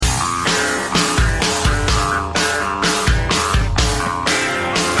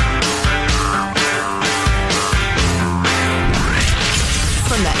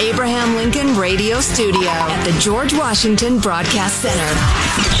studio at the George Washington Broadcast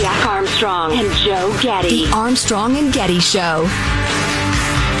Center. Jack Armstrong and Joe Getty. The Armstrong and Getty Show.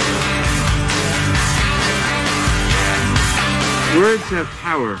 Words have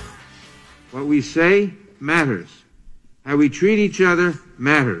power. What we say matters. How we treat each other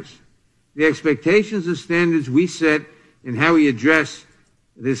matters. The expectations and standards we set in how we address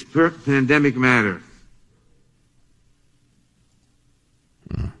this pandemic matter.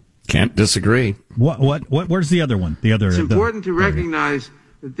 Can't disagree. Where's the other one? It's important to recognize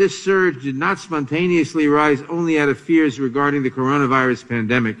that this surge did not spontaneously rise only out of fears regarding the coronavirus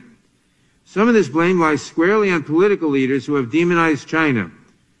pandemic. Some of this blame lies squarely on political leaders who have demonized China,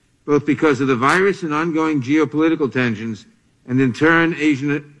 both because of the virus and ongoing geopolitical tensions, and in turn,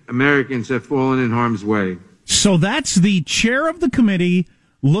 Asian Americans have fallen in harm's way. So that's the chair of the committee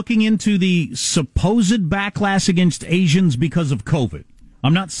looking into the supposed backlash against Asians because of COVID.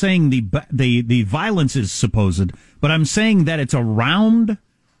 I'm not saying the violence is supposed, but I'm saying that it's around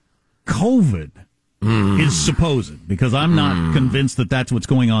COVID is supposed, because I'm not convinced that that's what's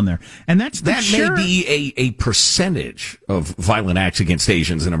going on there. And that may be a percentage of violent acts against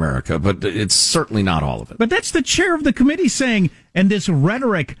Asians in America, but it's certainly not all of it. But that's the chair of the committee saying, and this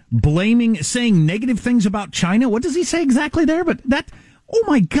rhetoric saying negative things about China. What does he say exactly there? But oh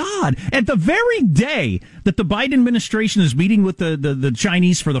my God, at the very day that the Biden administration is meeting with the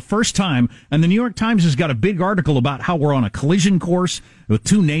Chinese for the first time, and the New York Times has got a big article about how we're on a collision course with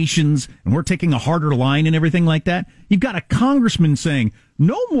two nations, and we're taking a harder line and everything like that, you've got a congressman saying,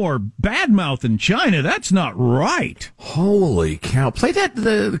 no more badmouth in China, that's not right. Holy cow. Play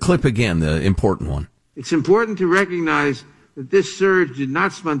the clip again, the important one. It's important to recognize that this surge did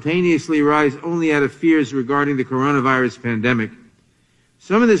not spontaneously rise only out of fears regarding the coronavirus pandemic.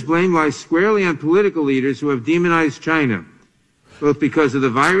 Some of this blame lies squarely on political leaders who have demonized China, both because of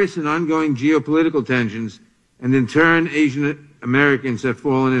the virus and ongoing geopolitical tensions, and in turn, Asian Americans have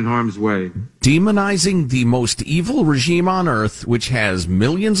fallen in harm's way. Demonizing the most evil regime on earth, which has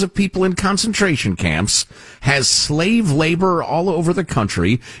millions of people in concentration camps, has slave labor all over the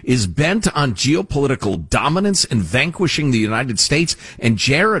country, is bent on geopolitical dominance and vanquishing the United States, and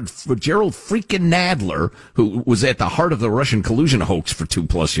Gerald freaking Nadler, who was at the heart of the Russian collusion hoax for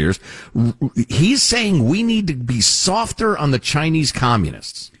 2+ years, he's saying we need to be softer on the Chinese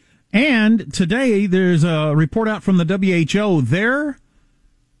communists. And today, there's a report out from the WHO. Their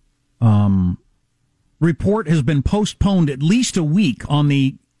report has been postponed at least a week on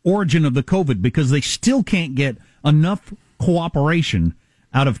the origin of the COVID, because they still can't get enough cooperation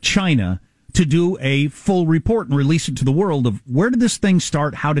out of China to do a full report and release it to the world of where did this thing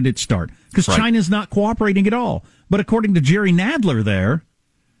start, how did it start? Because China's not cooperating at all. But according to Jerry Nadler there,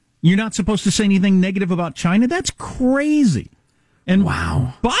 you're not supposed to say anything negative about China? That's crazy. And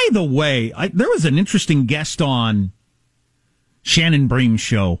wow. By the way, there was an interesting guest on Shannon Bream's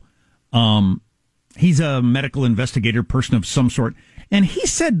show. He's a medical investigator, person of some sort. And he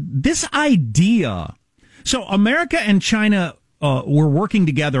said this idea. So America and China were working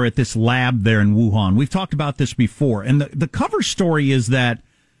together at this lab there in Wuhan. We've talked about this before. And the cover story is that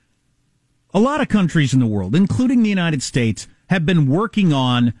a lot of countries in the world, including the United States, have been working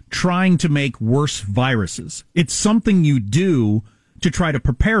on trying to make worse viruses. It's something you do to try to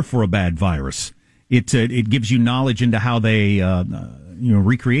prepare for a bad virus. It gives you knowledge into how they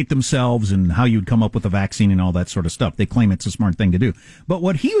recreate themselves and how you'd come up with a vaccine and all that sort of stuff. They claim it's a smart thing to do. But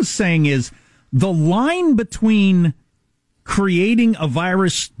what he was saying is the line between creating a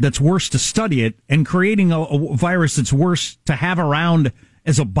virus that's worse to study it and creating a virus that's worse to have around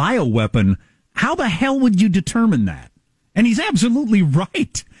as a bioweapon, how the hell would you determine that? And he's absolutely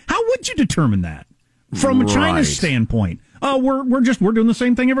right. How would you determine that from China's standpoint? We're doing the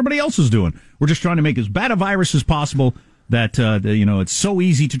same thing everybody else is doing. We're just trying to make as bad a virus as possible that it's so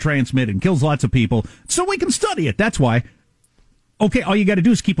easy to transmit and kills lots of people, so we can study it. That's why. Okay, all you got to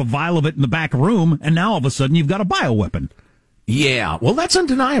do is keep a vial of it in the back room, and now all of a sudden you've got a bioweapon. Yeah, well, that's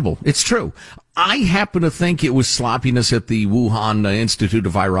undeniable. It's true. I happen to think it was sloppiness at the Wuhan Institute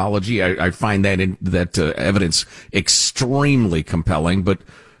of Virology. I find that evidence extremely compelling, but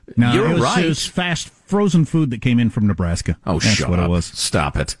no, you're right. It was fast frozen food that came in from Nebraska. Oh, that's shut what up. It was.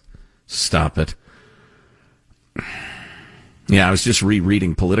 Stop it. Yeah, I was just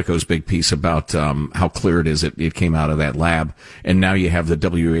rereading Politico's big piece about how clear it is it came out of that lab, and now you have the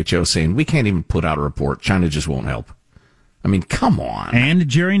WHO saying, we can't even put out a report. China just won't help. I mean, come on. And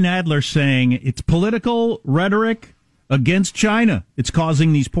Jerry Nadler saying it's political rhetoric against China. It's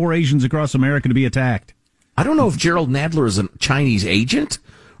causing these poor Asians across America to be attacked. I don't know if Gerald Nadler is a Chinese agent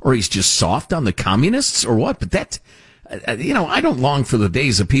or he's just soft on the communists or what, but I don't long for the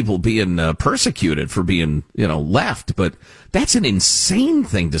days of people being persecuted for being, left, but that's an insane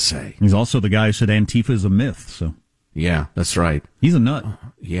thing to say. He's also the guy who said Antifa is a myth, so. Yeah, that's right. He's a nut.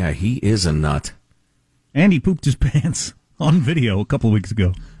 Yeah, he is a nut. And he pooped his pants on video a couple of weeks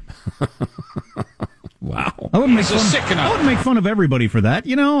ago. Wow. I wouldn't make fun of everybody for that.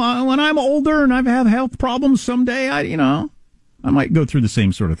 When I'm older and I have health problems someday, I might go through the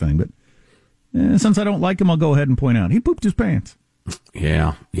same sort of thing, but since I don't like him, I'll go ahead and point out he pooped his pants.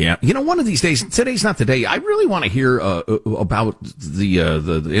 Yeah. One of these days, today's not the day. I really want to hear about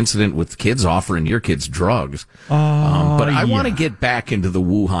the incident with kids offering your kids drugs. But I want to get back into the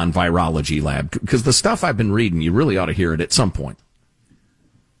Wuhan virology lab because the stuff I've been reading, you really ought to hear it at some point.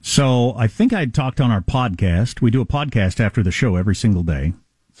 So I think I talked on our podcast. We do a podcast after the show every single day.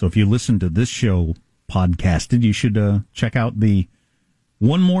 So if you listen to this show podcasted, you should check out the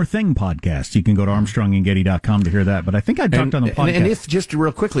One More Thing podcast. You can go to ArmstrongandGetty.com to hear that. But I think I talked on the podcast. And if, just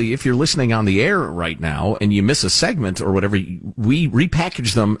real quickly, if you're listening on the air right now and you miss a segment or whatever, we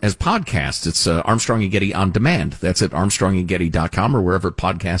repackage them as podcasts. It's Armstrong and Getty on demand. That's at ArmstrongandGetty.com or wherever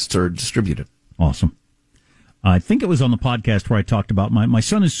podcasts are distributed. Awesome. I think it was on the podcast where I talked about my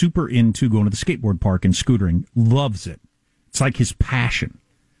son is super into going to the skateboard park and scootering. Loves it. It's like his passion.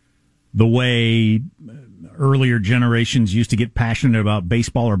 The way earlier generations used to get passionate about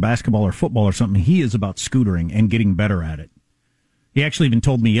baseball or basketball or football or something, he is about scootering and getting better at it. He actually even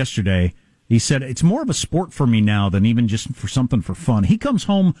told me yesterday, he said, it's more of a sport for me now than even just for something for fun. He comes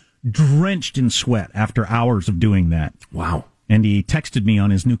home drenched in sweat after hours of doing that. Wow. And he texted me on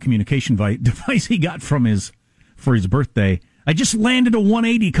his new communication device he got for his birthday. I just landed a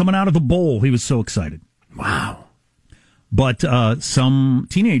 180 coming out of the bowl. He was so excited. Wow. But some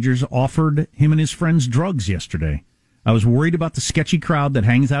teenagers offered him and his friends drugs yesterday. I was worried about the sketchy crowd that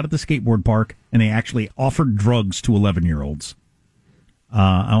hangs out at the skateboard park, and they actually offered drugs to 11-year-olds.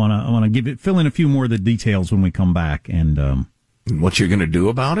 I want to fill in a few more of the details when we come back, and what you're going to do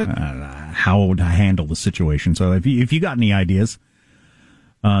about it, how to handle the situation. So if you got any ideas,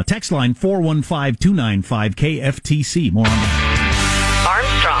 text line 415-295-KFTC. More on that.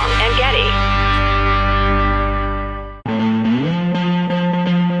 Armstrong and Getty.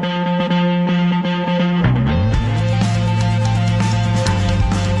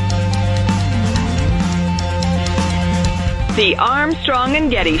 The Armstrong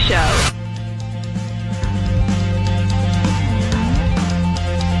and Getty Show.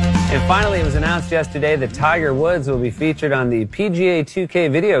 And finally, it was announced yesterday that Tiger Woods will be featured on the PGA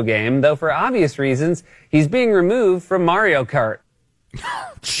 2K video game, though for obvious reasons, he's being removed from Mario Kart.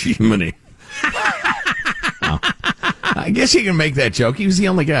 Jiminy. Well, I guess you can make that joke. He was the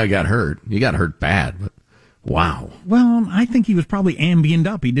only guy who got hurt. He got hurt bad, but wow. Well, I think he was probably ambient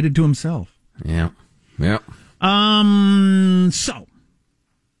up. He did it to himself. Yeah. So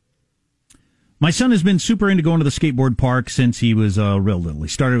my son has been super into going to the skateboard park since he was real little. He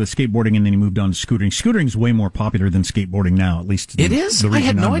started with skateboarding and then he moved on to scootering. Scootering is way more popular than skateboarding now, at least. It is? I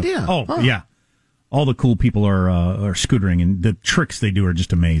had no idea. Oh, yeah. All the cool people are scootering, and the tricks they do are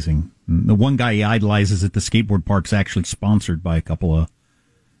just amazing. And the one guy he idolizes at the skateboard park's actually sponsored by a couple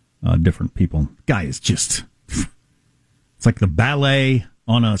of different people. Guy is just, it's like the ballet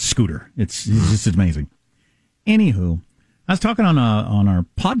on a scooter. It's just amazing. Anywho, I was talking on our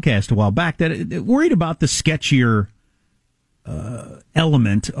podcast a while back that worried about the sketchier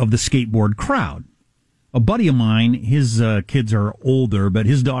element of the skateboard crowd. A buddy of mine, his kids are older, but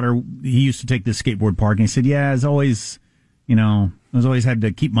his daughter, he used to take this skateboard park, and he said, "Yeah, as always, I always had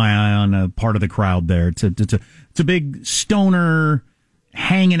to keep my eye on a part of the crowd there. It's a big stoner,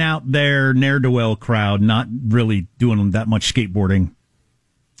 hanging out there, ne'er-do-well crowd, not really doing that much skateboarding,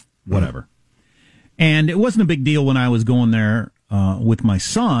 whatever." And it wasn't a big deal when I was going there with my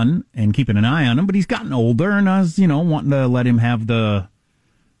son and keeping an eye on him, but he's gotten older, and I was, wanting to let him have the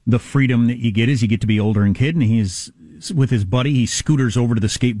freedom that you get as you get to be older and kid. And he's with his buddy. He scooters over to the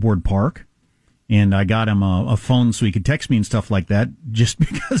skateboard park, and I got him a phone so he could text me and stuff like that. Just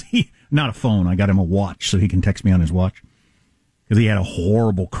because not a phone, I got him a watch so he can text me on his watch, because he had a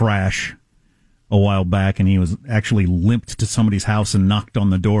horrible crash a while back, and he was actually limped to somebody's house and knocked on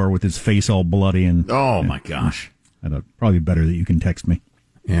the door with his face all bloody. And oh my gosh, probably better that you can text me.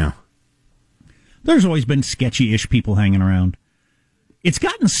 Yeah, there's always been sketchy-ish people hanging around. It's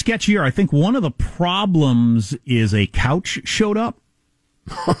gotten sketchier. I think one of the problems is a couch showed up.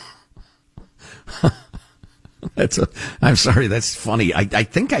 I'm sorry, that's funny. I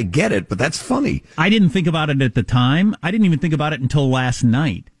think I get it, but that's funny. I didn't think about it at the time. I didn't even think about it until last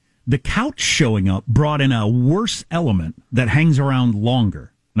night. The couch showing up brought in a worse element that hangs around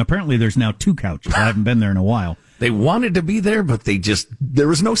longer. And apparently there's now two couches. I haven't been there in a while. They wanted to be there, but there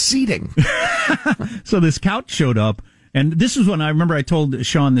was no seating. So this couch showed up, and this is when I remember I told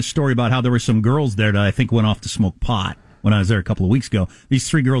Sean this story about how there were some girls there that I think went off to smoke pot when I was there a couple of weeks ago. These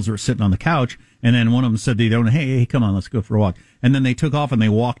 3 girls were sitting on the couch, and then one of them said to the other, hey, come on, let's go for a walk. And then they took off and they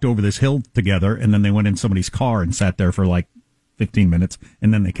walked over this hill together, and then they went in somebody's car and sat there for like 15 minutes,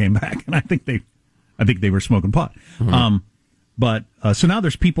 and then they came back, and I think they were smoking pot. Mm-hmm. So now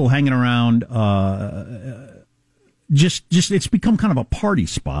there's people hanging around. Just it's become kind of a party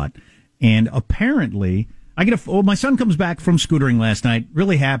spot, and apparently my son comes back from scootering last night,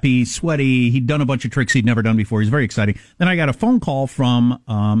 really happy, sweaty. He'd done a bunch of tricks he'd never done before. He's very exciting. Then I got a phone call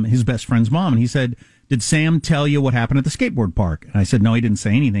from his best friend's mom, and he said, "Did Sam tell you what happened at the skateboard park?" And I said, "No, he didn't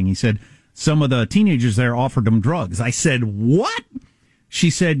say anything." He said, "Some of the teenagers there offered him drugs." I said, "What?" She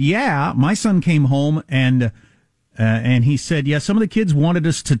said, "Yeah, my son came home and he said, yeah, some of the kids wanted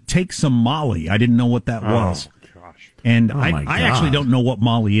us to take some Molly. I didn't know what that was." Gosh. And I actually don't know what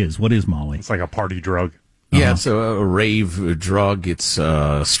Molly is. What is Molly? It's like a party drug. Yeah, it's a rave drug. It's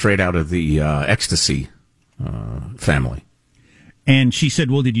straight out of the ecstasy family. And she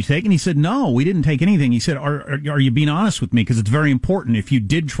said, "Well, did you take it?" And he said, "No, we didn't take anything." He said, Are you being honest with me? Because it's very important. If you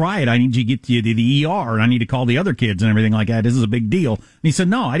did try it, I need you to get to the ER, and I need to call the other kids and everything like that. This is a big deal." And he said,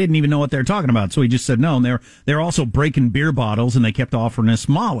 "No, I didn't even know what they were talking about." So he just said no. And they're also breaking beer bottles, and they kept offering us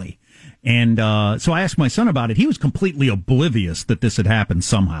Molly. And so I asked my son about it. He was completely oblivious that this had happened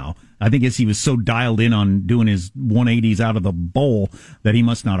somehow. I think as he was so dialed in on doing his 180s out of the bowl that he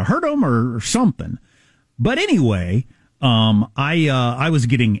must not have heard him or something. But anyway, I was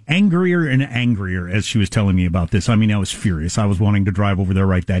getting angrier and angrier as she was telling me about this. I mean, I was furious. I was wanting to drive over there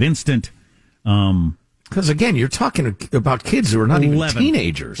right that instant. Because again, you're talking about kids who are not even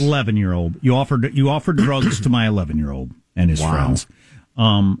teenagers. 11-year-old. You offered drugs to my 11-year-old and his friends.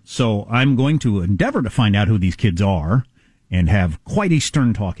 So I'm going to endeavor to find out who these kids are and have quite a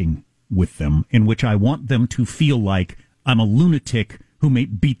stern talking with them, in which I want them to feel like I'm a lunatic who may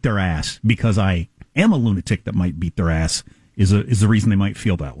beat their ass, because I am a lunatic that might beat their ass is the reason they might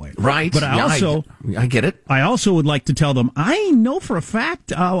feel that way. Right. But I get it. I also would like to tell them, I know for a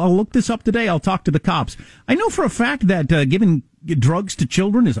fact, I'll look this up today, I'll talk to the cops. I know for a fact that giving drugs to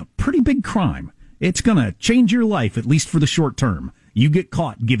children is a pretty big crime. It's going to change your life, at least for the short term. You get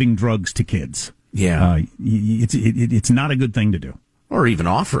caught giving drugs to kids. Yeah. It's not a good thing to do. Or even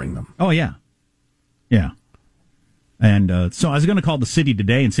offering them. Oh, yeah. Yeah. And so I was going to call the city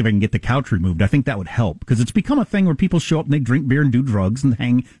today and see if I can get the couch removed. I think that would help, because it's become a thing where people show up and they drink beer and do drugs and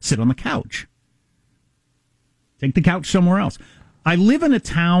sit on the couch. Take the couch somewhere else. I live in a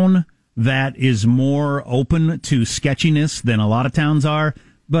town that is more open to sketchiness than a lot of towns are,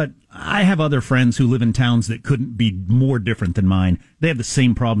 but I have other friends who live in towns that couldn't be more different than mine. They have the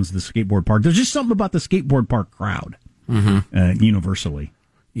same problems as the skateboard park. There's just something about the skateboard park crowd, universally.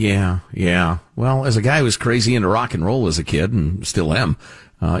 Yeah. Well, as a guy who was crazy into rock and roll as a kid and still am,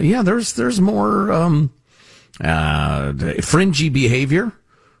 there's more fringy behavior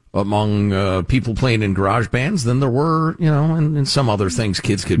among people playing in garage bands than there were, in some other things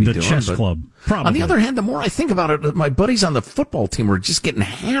kids could be doing. The chess club, probably. On the other hand, the more I think about it, my buddies on the football team were just getting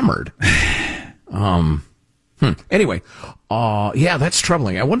hammered. Anyway, that's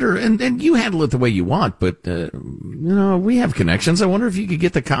troubling. I wonder, and you handle it the way you want, but, we have connections. I wonder if you could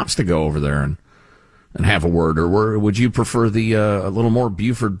get the cops to go over there and have a word, or would you prefer the, a little more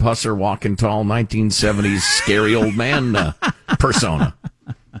Buford Pusser, walking tall, 1970s scary old man, persona?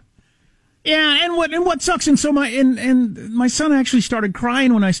 Yeah, and what sucks, and so my son actually started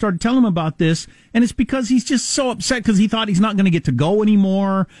crying when I started telling him about this, and it's because he's just so upset because he thought he's not going to get to go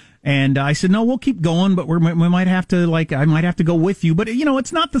anymore. And I said, no, we'll keep going, but we might have to, I might have to go with you. But,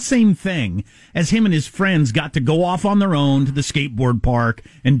 it's not the same thing as him and his friends got to go off on their own to the skateboard park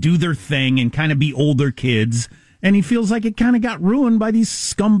and do their thing and kind of be older kids. And he feels like it kind of got ruined by these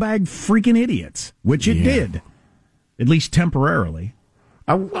scumbag freaking idiots, which it did, at least temporarily.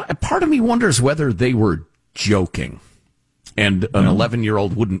 Part of me wonders whether they were joking and an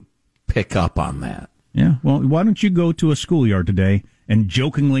 11-year-old wouldn't pick up on that. Yeah, well, why don't you go to a schoolyard today and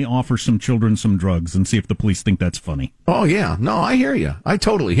jokingly offer some children some drugs and see if the police think that's funny? Oh, yeah. No, I hear you. I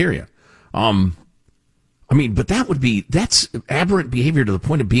totally hear you. But that's aberrant behavior to the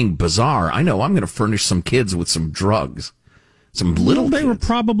point of being bizarre. I know I'm going to furnish some kids with some drugs. Some little kids. They were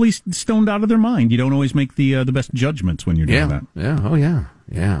probably stoned out of their mind. You don't always make the best judgments when you're doing that. Yeah. Oh, yeah.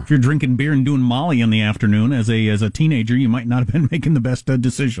 Yeah. If you're drinking beer and doing Molly in the afternoon as a teenager, you might not have been making the best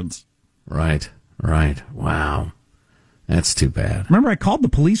decisions. Right. Wow. That's too bad. Remember, I called the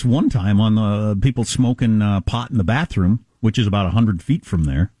police one time on the people smoking pot in the bathroom, which is about 100 feet from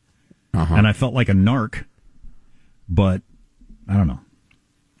there. And I felt like a narc. but I don't know.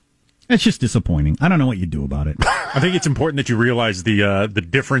 It's just disappointing. I don't know what you do about it. I think it's important that you realize the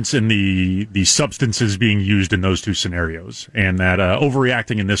difference in the substances being used in those two scenarios, and that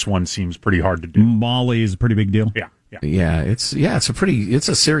overreacting in this one seems pretty hard to do. Molly is a pretty big deal. Yeah, it's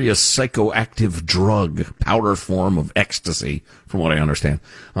a serious psychoactive drug, powder form of ecstasy, from what I understand.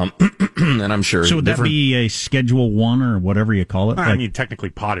 And I'm sure. So would that be a Schedule 1 or whatever you call it? I mean, technically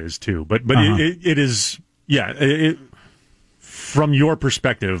pot is too, but it is. Yeah. From your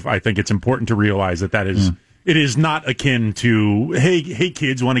perspective, I think it's important to realize that is it is not akin to hey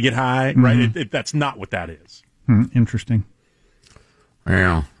kids, want to get high, right? That's not what that is. Interesting.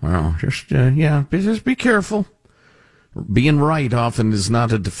 Yeah, well, just be careful. Being right often is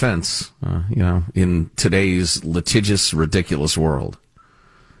not a defense, in today's litigious, ridiculous world.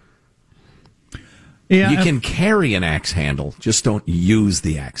 Yeah, you can carry an axe handle, just don't use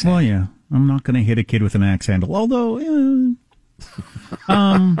the axe handle. Well, yeah, I'm not going to hit a kid with an axe handle, although.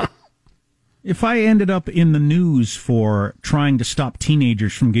 If I ended up in the news for trying to stop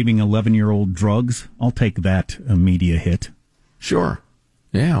teenagers from giving 11-year-old drugs, I'll take that media hit. Sure.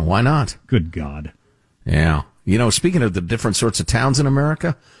 Yeah, why not? Good God. Yeah. Speaking of the different sorts of towns in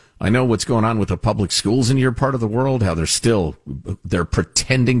America, I know what's going on with the public schools in your part of the world, how they're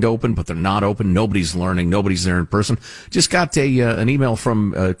pretending to open, but they're not open. Nobody's learning. Nobody's there in person. Just got an email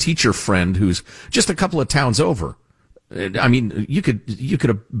from a teacher friend who's just a couple of towns over. I mean, you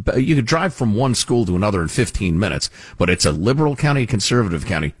could drive from one school to another in 15 minutes, but it's a liberal county, a conservative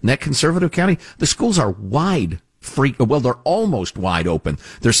county. In that conservative county, the schools are they're almost wide open.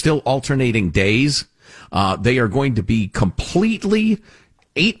 They're still alternating days. They are going to be completely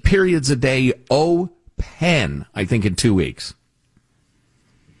 8 periods a day, open, I think, in 2 weeks.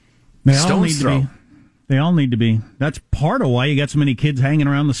 They all need to be. That's part of why you got so many kids hanging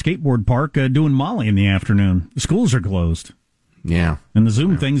around the skateboard park doing Molly in the afternoon. The schools are closed. Yeah. And the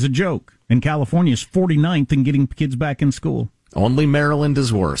Zoom thing's a joke. And California's 49th in getting kids back in school. Only Maryland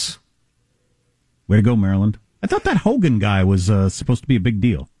is worse. Way to go, Maryland. I thought that Hogan guy was supposed to be a big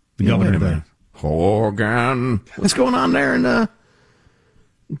deal. The governor there. Hogan. What's going on there in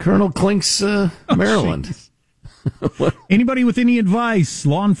Colonel Clink's Maryland? Anybody with any advice,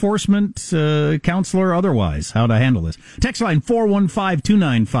 law enforcement, counselor, otherwise, how to handle this? Text line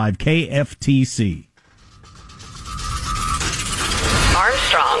 415-295-KFTC.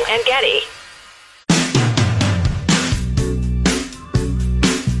 Armstrong and Getty.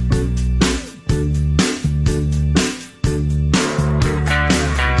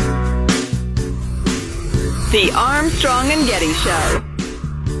 The Armstrong and Getty Show.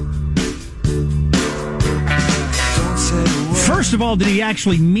 First of all, did he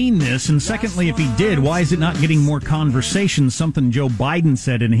actually mean this? And secondly, if he did, why is it not getting more conversation? Something Joe Biden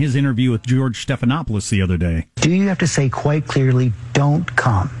said in his interview with George Stephanopoulos the other day. Do you have to say quite clearly, don't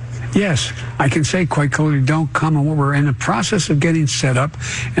come? Yes, I can say quite clearly, don't come. And what we're in the process of getting set up,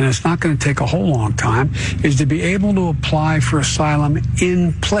 and it's not going to take a whole long time, is to be able to apply for asylum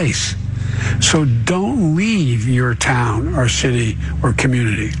in place. So don't leave your town or city or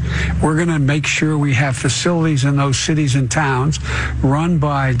community. We're going to make sure we have facilities in those cities and towns run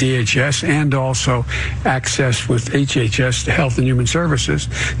by DHS and also access with HHS, Health and Human Services,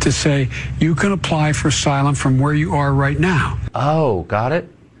 to say you can apply for asylum from where you are right now. Oh, got it.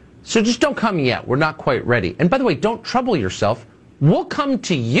 So just don't come yet. We're not quite ready. And by the way, don't trouble yourself. We'll come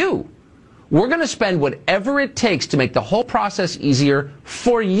to you. We're going to spend whatever it takes to make the whole process easier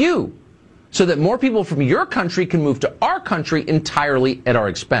for you, so that more people from your country can move to our country entirely at our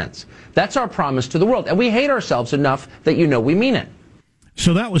expense. That's our promise to the world. And we hate ourselves enough that you know we mean it.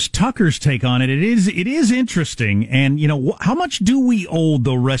 So that was Tucker's take on it. It is interesting. And, how much do we owe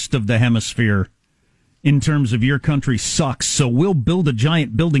the rest of the hemisphere in terms of your country sucks? So we'll build a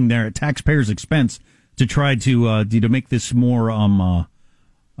giant building there at taxpayers' expense to try to make this more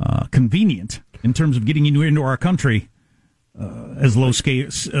convenient in terms of getting you into our country. As low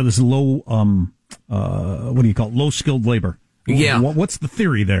skilled labor. Yeah. What's the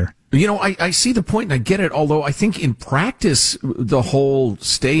theory there? I see the point and I get it, although I think in practice, the whole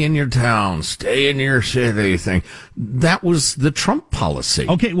stay in your town, stay in your city thing, that was the Trump policy.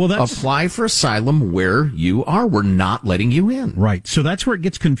 Okay, well apply for asylum where you are. We're not letting you in. Right. So that's where it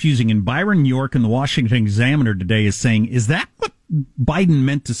gets confusing. And Byron York in the Washington Examiner today is saying, is that what Biden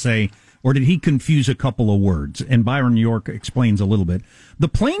meant to say? Or did he confuse a couple of words? And Byron York explains a little bit. The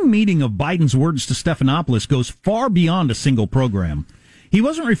plain meaning of Biden's words to Stephanopoulos goes far beyond a single program. He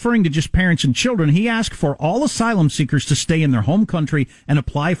wasn't referring to just parents and children. He asked for all asylum seekers to stay in their home country and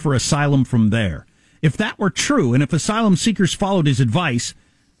apply for asylum from there. If that were true, and if asylum seekers followed his advice,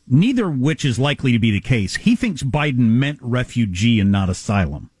 neither of which is likely to be the case. He thinks Biden meant refugee and not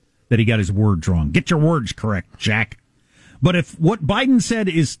asylum, that he got his words wrong. Get your words correct, Jack. But if what Biden said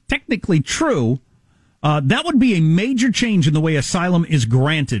is technically true, that would be a major change in the way asylum is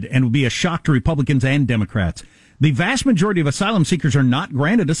granted and would be a shock to Republicans and Democrats. The vast majority of asylum seekers are not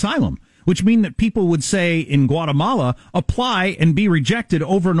granted asylum, which means that people would say in Guatemala, apply and be rejected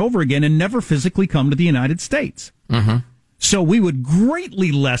over and over again and never physically come to the United States. Mm-hmm. So we would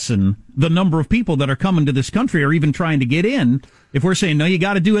greatly lessen the number of people that are coming to this country or even trying to get in if we're saying, no, you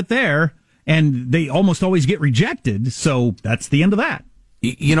got to do it there. And they almost always get rejected. So that's the end of that.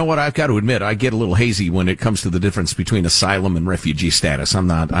 You know what? I've got to admit, I get a little hazy when it comes to the difference between asylum and refugee status. I'm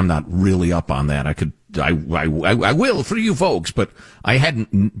not really up on that. I will for you folks, but I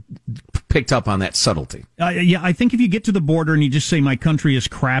hadn't picked up on that subtlety. Yeah, I think if you get to the border and you just say, my country is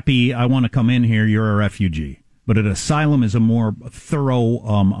crappy, I want to come in here, you're a refugee. But an asylum is a more thorough,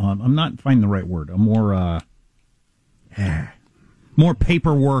 I'm not finding the right word, a more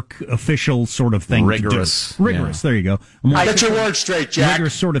paperwork, official sort of thing. Rigorous. To do. Rigorous, yeah. There you go. I get your word straight, Jack.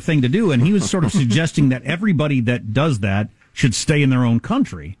 Rigorous sort of thing to do. And he was sort of suggesting that everybody that does that should stay in their own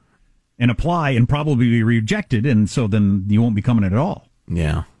country and apply and probably be rejected. And so then you won't be coming at all.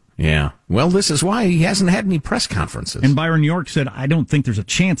 Yeah. Yeah. Well, this is why he hasn't had any press conferences. And Byron York said, I don't think there's a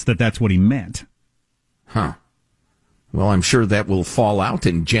chance that that's what he meant. Huh. Well, I'm sure that will fall out,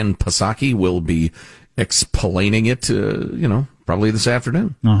 and Jen Psaki will be explaining it, probably this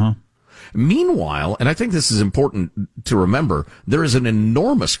afternoon. Uh-huh. Meanwhile, and I think this is important to remember, there is an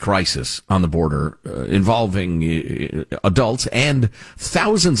enormous crisis on the border involving adults and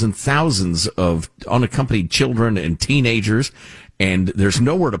thousands of unaccompanied children and teenagers, and there's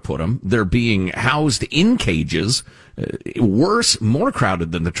nowhere to put them. They're being housed in cages, worse, more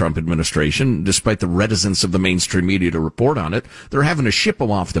crowded than the Trump administration, despite the reticence of the mainstream media to report on it. They're having to ship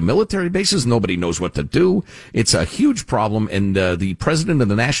them off to military bases. Nobody knows what to do. It's a huge problem. And the president of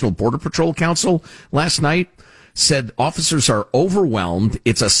the National Border Patrol Council last night said officers are overwhelmed.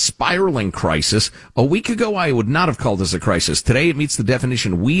 It's a spiraling crisis. A week ago, I would not have called this a crisis. Today, it meets the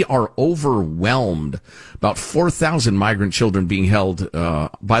definition. We are overwhelmed. About 4,000 migrant children being held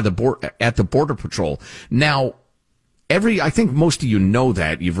at the Border Patrol. Now, I think most of you know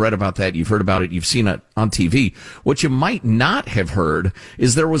that. You've read about that. You've heard about it. You've seen it on TV. What you might not have heard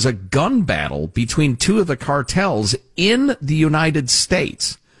is there was a gun battle between two of the cartels in the United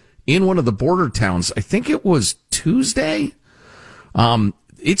States, in one of the border towns. I think it was Tuesday.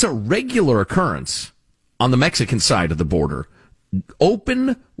 It's a regular occurrence on the Mexican side of the border.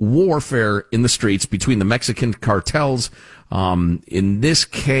 Open warfare in the streets between the Mexican cartels. In this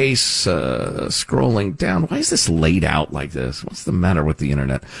case, scrolling down, why is this laid out like this? What's the matter with the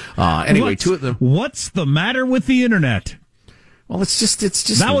internet? Anyway, two of them. What's the matter with the internet? Well, it's just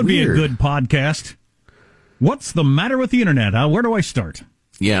that would weird. be a good podcast. What's the matter with the internet? Where do I start?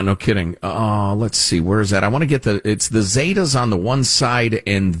 Yeah, no kidding. Let's see. Where is that? I want to get it's the Zetas on the one side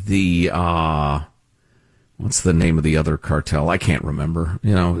and the, what's the name of the other cartel? I can't remember.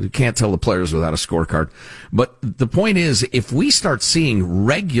 You can't tell the players without a scorecard. But the point is, if we start seeing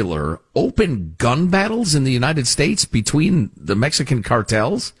regular open gun battles in the United States between the Mexican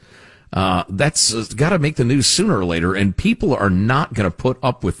cartels, that's got to make the news sooner or later, and people are not going to put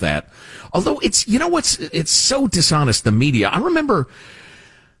up with that. Although it's so dishonest, the media. I remember,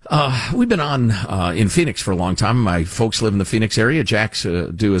 we've been on in Phoenix for a long time. My folks live in the Phoenix area. Jack's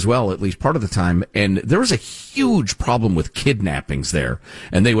do as well, at least part of the time. And there was a huge problem with kidnappings there.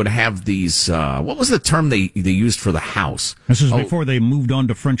 And they would have these, what was the term they used for the house? This was before they moved on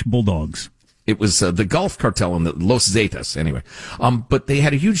to French bulldogs. It was the Gulf Cartel and the Los Zetas, anyway. But they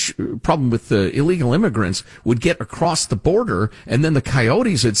had a huge problem with the illegal immigrants would get across the border, and then the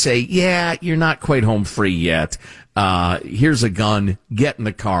coyotes would say, yeah, you're not quite home free yet. Here's a gun, get in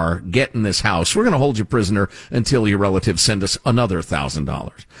the car, get in this house. We're going to hold you prisoner until your relatives send us another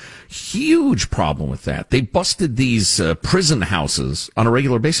 $1,000. Huge problem with that. They busted these prison houses on a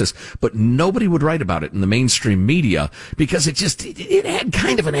regular basis, but nobody would write about it in the mainstream media because it had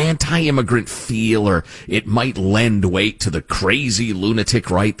kind of an anti-immigrant feel, or it might lend weight to the crazy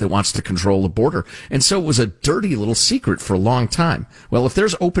lunatic right that wants to control the border. And so it was a dirty little secret for a long time. Well, if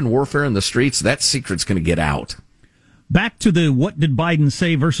there's open warfare in the streets, that secret's going to get out. Back to the what did Biden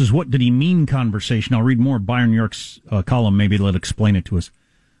say versus what did he mean conversation. I'll read more of Byron York's column. Maybe let explain it to us.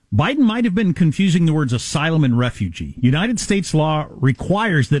 Biden might have been confusing the words asylum and refugee. United States law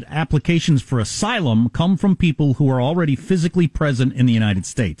requires that applications for asylum come from people who are already physically present in the United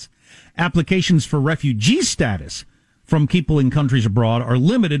States. Applications for refugee status from people in countries abroad are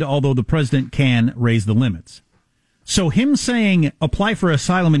limited, although the president can raise the limits. So him saying apply for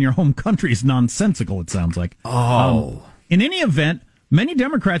asylum in your home country is nonsensical, it sounds like. In any event, many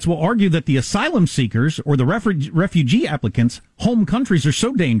Democrats will argue that the asylum seekers or the refugee applicants' home countries are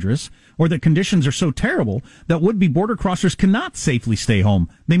so dangerous or that conditions are so terrible that would-be border crossers cannot safely stay home.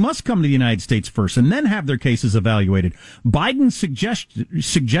 They must come to the United States first and then have their cases evaluated. Biden's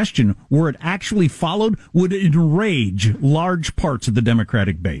suggestion, were it actually followed, would enrage large parts of the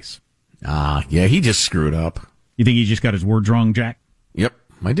Democratic base. Yeah, he just screwed up. You think he just got his words wrong, Jack? Yep,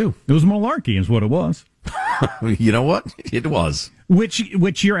 I do. It was malarkey is what it was. You know what? It was.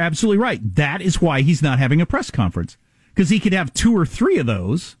 Which you're absolutely right. That is why he's not having a press conference. Because he could have 2 or 3 of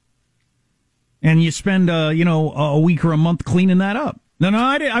those, and you spend, a week or a month cleaning that up. No,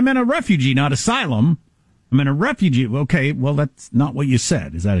 I meant a refugee, not asylum. I meant a refugee. Okay, well, that's not what you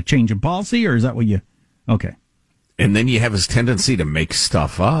said. Is that a change in policy, or is that what you... Okay. And then you have his tendency to make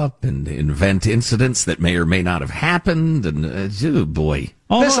stuff up and invent incidents that may or may not have happened. And, oh, boy.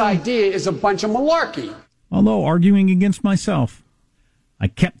 This idea is a bunch of malarkey. Although, arguing against myself, I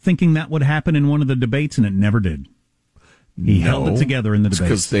kept thinking that would happen in one of the debates, and it never did. He held it together in the debates.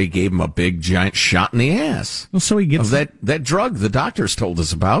 Because they gave him a big, giant shot in the ass. Well, so he gets... that drug the doctors told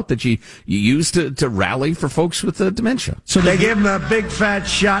us about that you use to rally for folks with dementia. So they gave him a big, fat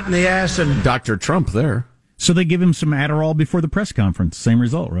shot in the ass and... Dr. Trump there. So they give him some Adderall before the press conference. Same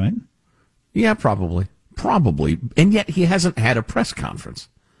result, right? Yeah, probably. And yet he hasn't had a press conference.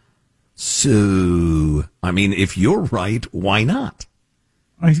 So, I mean, if you're right, why not?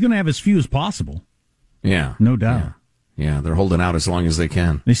 He's going to have as few as possible. Yeah. No doubt. Yeah, they're holding out as long as they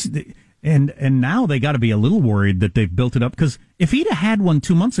can. And now they got to be a little worried that they've built it up. Because if he'd have had one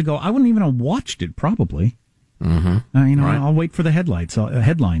 2 months ago, I wouldn't even have watched it, probably. Mm-hmm. Right. I'll wait for the headlines. I'll wait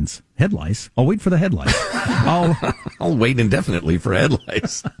for the headlights. I'll wait indefinitely for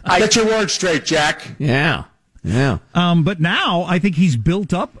headlights. Get your words straight, Jack. Yeah. But now I think he's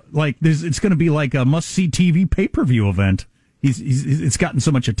built up like this. It's going to be like a must-see TV pay-per-view event. It's gotten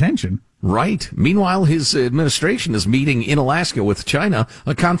so much attention. Right. Meanwhile, his administration is meeting in Alaska with China,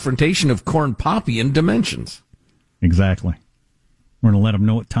 a confrontation of corn poppy dimensions. Exactly. We're going to let him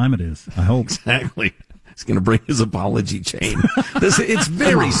know what time it is, I hope. Exactly. He's going to bring his apology chain. It's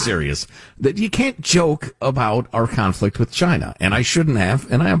very serious. That you can't joke about our conflict with China, and I shouldn't have,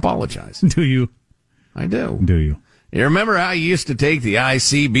 and I apologize. Do you? I do. Do you? You remember how you used to take the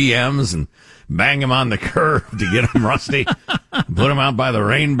ICBMs and bang them on the curb to get them rusty? Put them out by the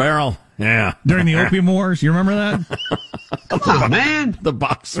rain barrel? Yeah. During the Opium Wars, you remember that? Come on, man. The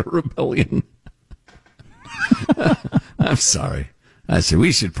Boxer Rebellion. I'm sorry. I said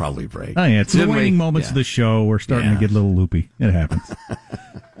we should probably break. Oh, yeah, it's the waning moments of the show. We're starting to get a little loopy. It happens.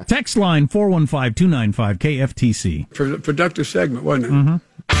 Text line 415-295-KFTC. Productive segment, wasn't it? Mm-hmm.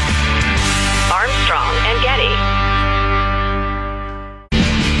 Armstrong and Getty.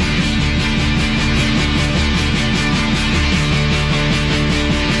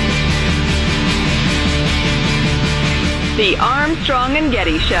 The Armstrong and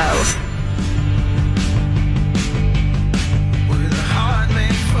Getty Show.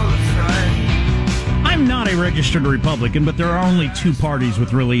 I'm not a registered Republican, but there are only 2 parties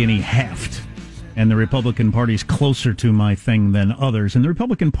with really any heft. And the Republican Party is closer to my thing than others. And the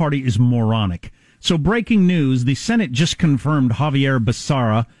Republican Party is moronic. So breaking news, the Senate just confirmed Javier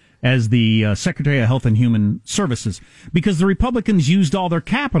Becerra as the Secretary of Health and Human Services because the Republicans used all their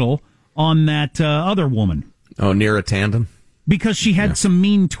capital on that other woman. Oh, Neera Tanden? Because she had some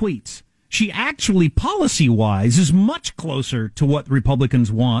mean tweets. She actually, policy-wise, is much closer to what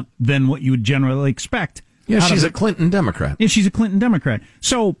Republicans want than what you would generally expect. Yeah, she's a Clinton Democrat. Yeah, she's a Clinton Democrat.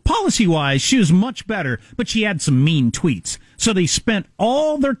 So, policy-wise, she was much better, but she had some mean tweets. So they spent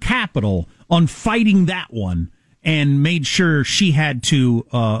all their capital on fighting that one and made sure she had to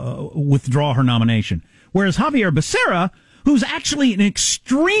withdraw her nomination. Whereas Javier Becerra, who's actually an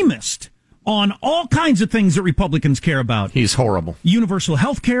extremist on all kinds of things that Republicans care about. He's horrible. Universal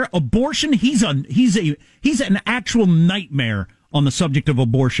health care, abortion. He's an actual nightmare on the subject of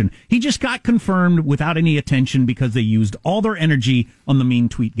abortion. He just got confirmed without any attention because they used all their energy on the mean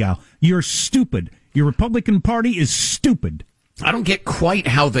tweet gal. You're stupid. Your Republican Party is stupid. I don't get quite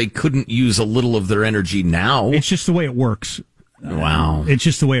how they couldn't use a little of their energy now. It's just the way it works. Wow. It's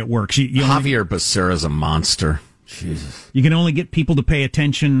just the way it works. Javier Becerra's a monster. Jesus. You can only get people to pay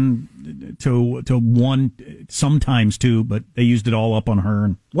attention to one, sometimes two, but they used it all up on her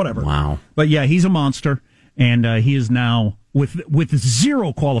and whatever. Wow. But yeah, he's a monster, and he is now with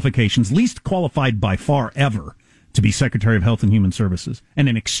 0 qualifications, least qualified by far ever to be Secretary of Health and Human Services, and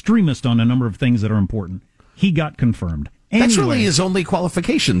an extremist on a number of things that are important. He got confirmed. Anyway, that's really his only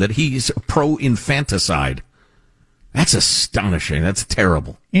qualification, that he's pro-infanticide. That's astonishing. That's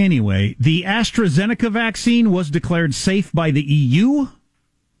terrible. Anyway, the AstraZeneca vaccine was declared safe by the EU.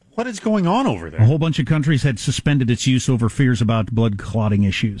 What is going on over there? A whole bunch of countries had suspended its use over fears about blood clotting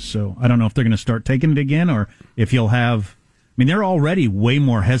issues. So I don't know if they're going to start taking it again or if you'll have... I mean, they're already way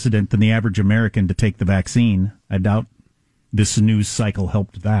more hesitant than the average American to take the vaccine. I doubt this news cycle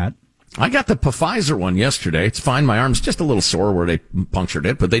helped that. I got the Pfizer one yesterday. It's fine. My arm's just a little sore where they punctured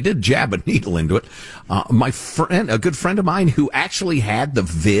it, but they did jab a needle into it. My friend, a good friend of mine who actually had the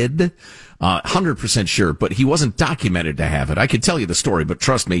vid, 100% sure, but he wasn't documented to have it. I could tell you the story, but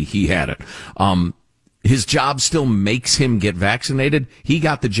trust me, he had it. His job still makes him get vaccinated. He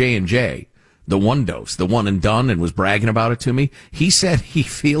got the J&J. The one dose, the one and done, and was bragging about it to me. He said he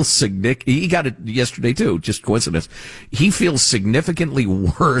feels he got it yesterday too, just coincidence. He feels significantly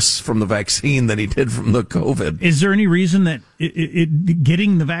worse from the vaccine than he did from the COVID. Is there any reason that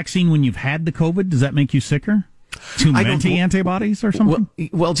getting the vaccine when you've had the COVID, does that make you sicker? Too many antibodies or something?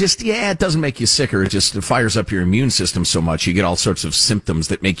 Well, it doesn't make you sicker. It just fires up your immune system so much. You get all sorts of symptoms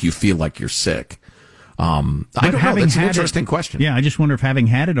that make you feel like you're sick. I don't know. That's an interesting question. Yeah, I just wonder if having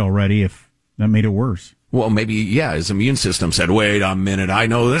had it already, if that made it worse. Well, maybe, his immune system said, wait a minute, I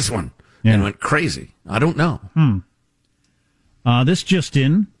know this one, and went crazy. I don't know. This just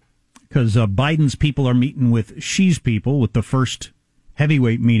in, because Biden's people are meeting with Xi's people with the first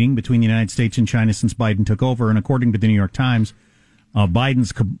heavyweight meeting between the United States and China since Biden took over. And according to the New York Times,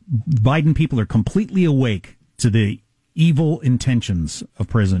 Biden people are completely awake to the evil intentions of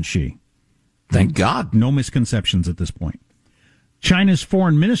President Xi. Thank God. No misconceptions at this point. China's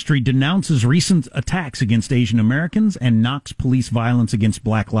foreign ministry denounces recent attacks against Asian Americans and knocks police violence against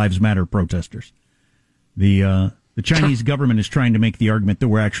Black Lives Matter protesters. The Chinese government is trying to make the argument that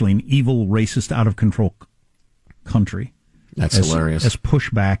we're actually an evil, racist, out-of-control country. That's hilarious. As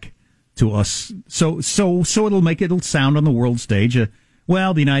pushback to us. So it'll sound on the world stage. The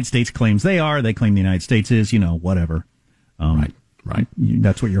United States claims they claim the United States is, whatever. Right.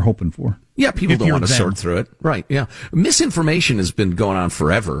 That's what you're hoping for. Yeah, people don't want to sort through it. Right, yeah. Misinformation has been going on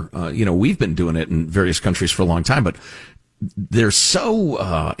forever. We've been doing it in various countries for a long time, but they're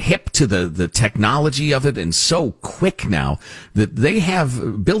so hip to the technology of it and so quick now that they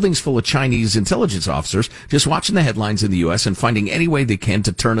have buildings full of Chinese intelligence officers just watching the headlines in the U.S. and finding any way they can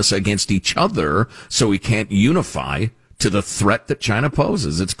to turn us against each other so we can't unify to the threat that China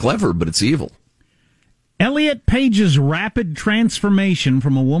poses. It's clever, but it's evil. Elliot Page's rapid transformation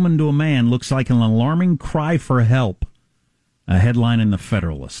from a woman to a man looks like an alarming cry for help. A headline in the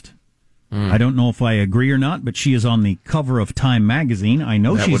Federalist. I don't know if I agree or not, but she is on the cover of Time magazine. I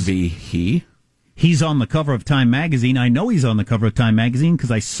know that would be he. He's on the cover of Time magazine. I know he's on the cover of Time magazine because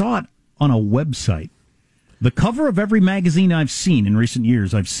I saw it on a website. The cover of every magazine I've seen in recent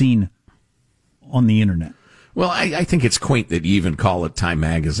years, I've seen on the internet. Well, I think it's quaint that you even call it Time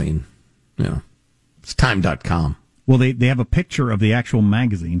magazine. It's time.com. Well, they have a picture of the actual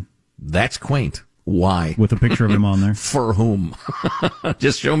magazine. That's quaint. Why? With a picture of him on there. For whom?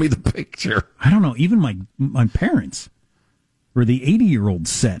 Just show me the picture. I don't know. Even my parents, or the 80-year-old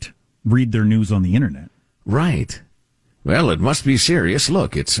set, read their news on the internet. Right. Well, it must be serious.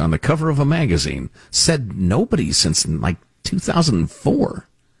 Look, it's on the cover of a magazine. Said nobody since, 2004.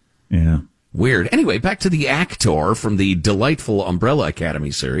 Yeah. Weird. Anyway, back to the actor from the delightful Umbrella Academy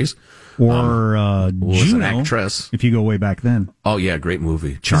series. Or was Juno, an actress. if you go way back then. Oh, yeah, great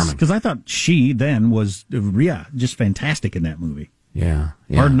movie. Charming. Because I thought she then was, just fantastic in that movie. Yeah.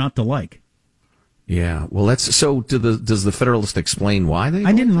 Hard not to like. Yeah. Well, does the Federalist explain why they?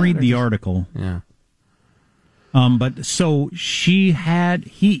 I didn't read the article. Yeah. But so he had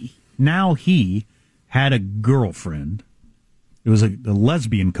a girlfriend. It was a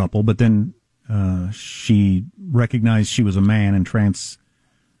lesbian couple, but then she recognized she was a man and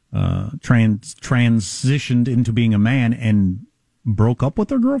transitioned into being a man and broke up with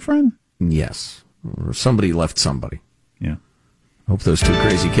her girlfriend? Yes. Or somebody left somebody. Yeah. Hope those two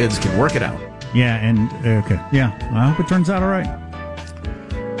crazy kids can work it out. Yeah, and, okay. Yeah, I hope it turns out all right.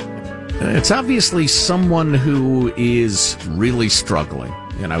 It's obviously someone who is really struggling,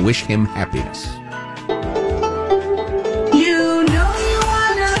 and I wish him happiness. You know you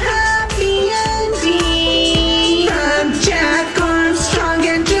want a happy ending. I'm Jack Armstrong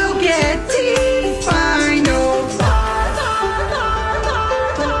and Joe Getty. Final.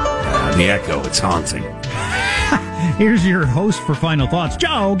 The echo, it's haunting. Here's your host for Final Thoughts,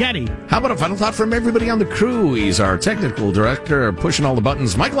 Joe Getty. How about a final thought from everybody on the crew? He's our technical director, pushing all the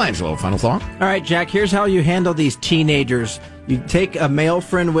buttons. Michelangelo, final thought. All right, Jack, here's how you handle these teenagers. You take a male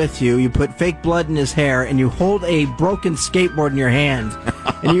friend with you, you put fake blood in his hair, and you hold a broken skateboard in your hand.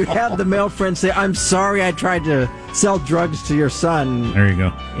 And you have the male friend say, I'm sorry I tried to sell drugs to your son. There you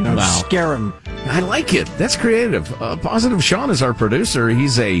go. You know, scare him. I like it. That's creative. Positive Sean is our producer.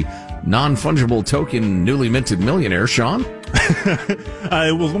 He's a non-fungible token, newly minted millionaire. Sean?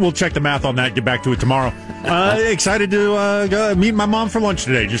 We'll check the math on that, get back to it tomorrow. Excited to go meet my mom for lunch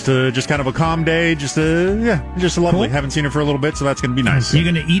today. Just kind of a calm day. Just lovely. Cool. Haven't seen her for a little bit, so that's going to be nice. You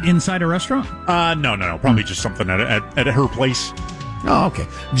going to eat inside a restaurant? No. Probably just something at her place. Oh, okay.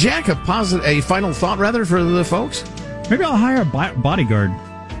 Jack, a final thought, rather, for the folks? Maybe I'll hire a bodyguard.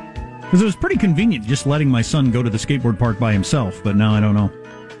 Because it was pretty convenient just letting my son go to the skateboard park by himself, but now I don't know.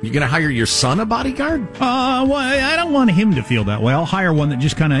 You're going to hire your son a bodyguard? Well, I don't want him to feel that way. I'll hire one that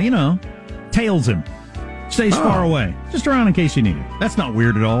just kind of, tails him. Stays far away. Just around in case you need it. That's not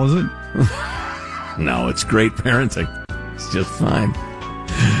weird at all, is it? No, it's great parenting. It's just fine.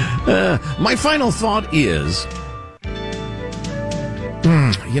 My final thought is...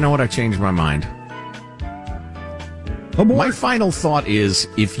 you know what? I changed my mind. Oh, boy. My final thought is,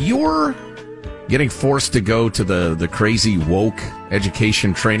 if you're getting forced to go to the crazy woke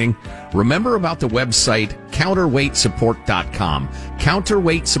education training, remember about the website counterweightsupport.com.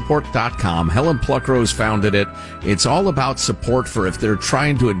 Counterweightsupport.com. Helen Pluckrose founded it. It's all about support for if they're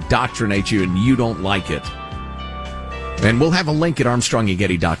trying to indoctrinate you and you don't like it. And we'll have a link at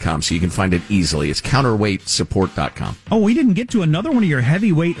ArmstrongandGetty.com so you can find it easily. It's counterweightsupport.com. Oh, we didn't get to another one of your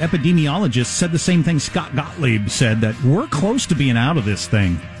heavyweight epidemiologists said the same thing Scott Gottlieb said, that we're close to being out of this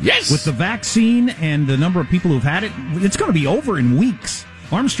thing. Yes! With the vaccine and the number of people who've had it, it's going to be over in weeks.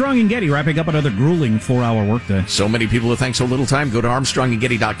 Armstrong and Getty wrapping up another grueling 4-hour workday. So many people who think so little time. Go to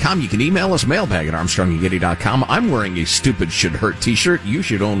ArmstrongandGetty.com. You can email us, mailbag at ArmstrongandGetty.com. I'm wearing a Stupid Should Hurt t-shirt. You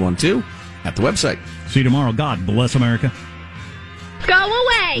should own one, too, at the website. See you tomorrow. God bless America. Go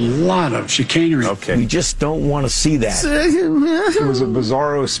away! A lot of chicanery. Okay. We just don't want to see that. It was a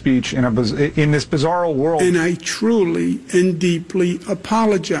bizarro speech in this bizarro world. And I truly and deeply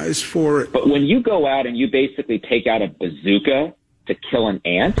apologize for it. But when you go out and you basically take out a bazooka to kill an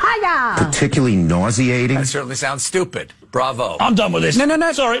ant... Particularly nauseating. That certainly sounds stupid. Bravo. I'm done with this.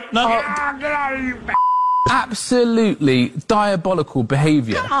 No. Sorry. No. Get out of here, Absolutely diabolical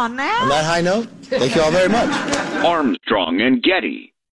behavior. Come on now. On that high note, thank you all very much. Armstrong and Getty.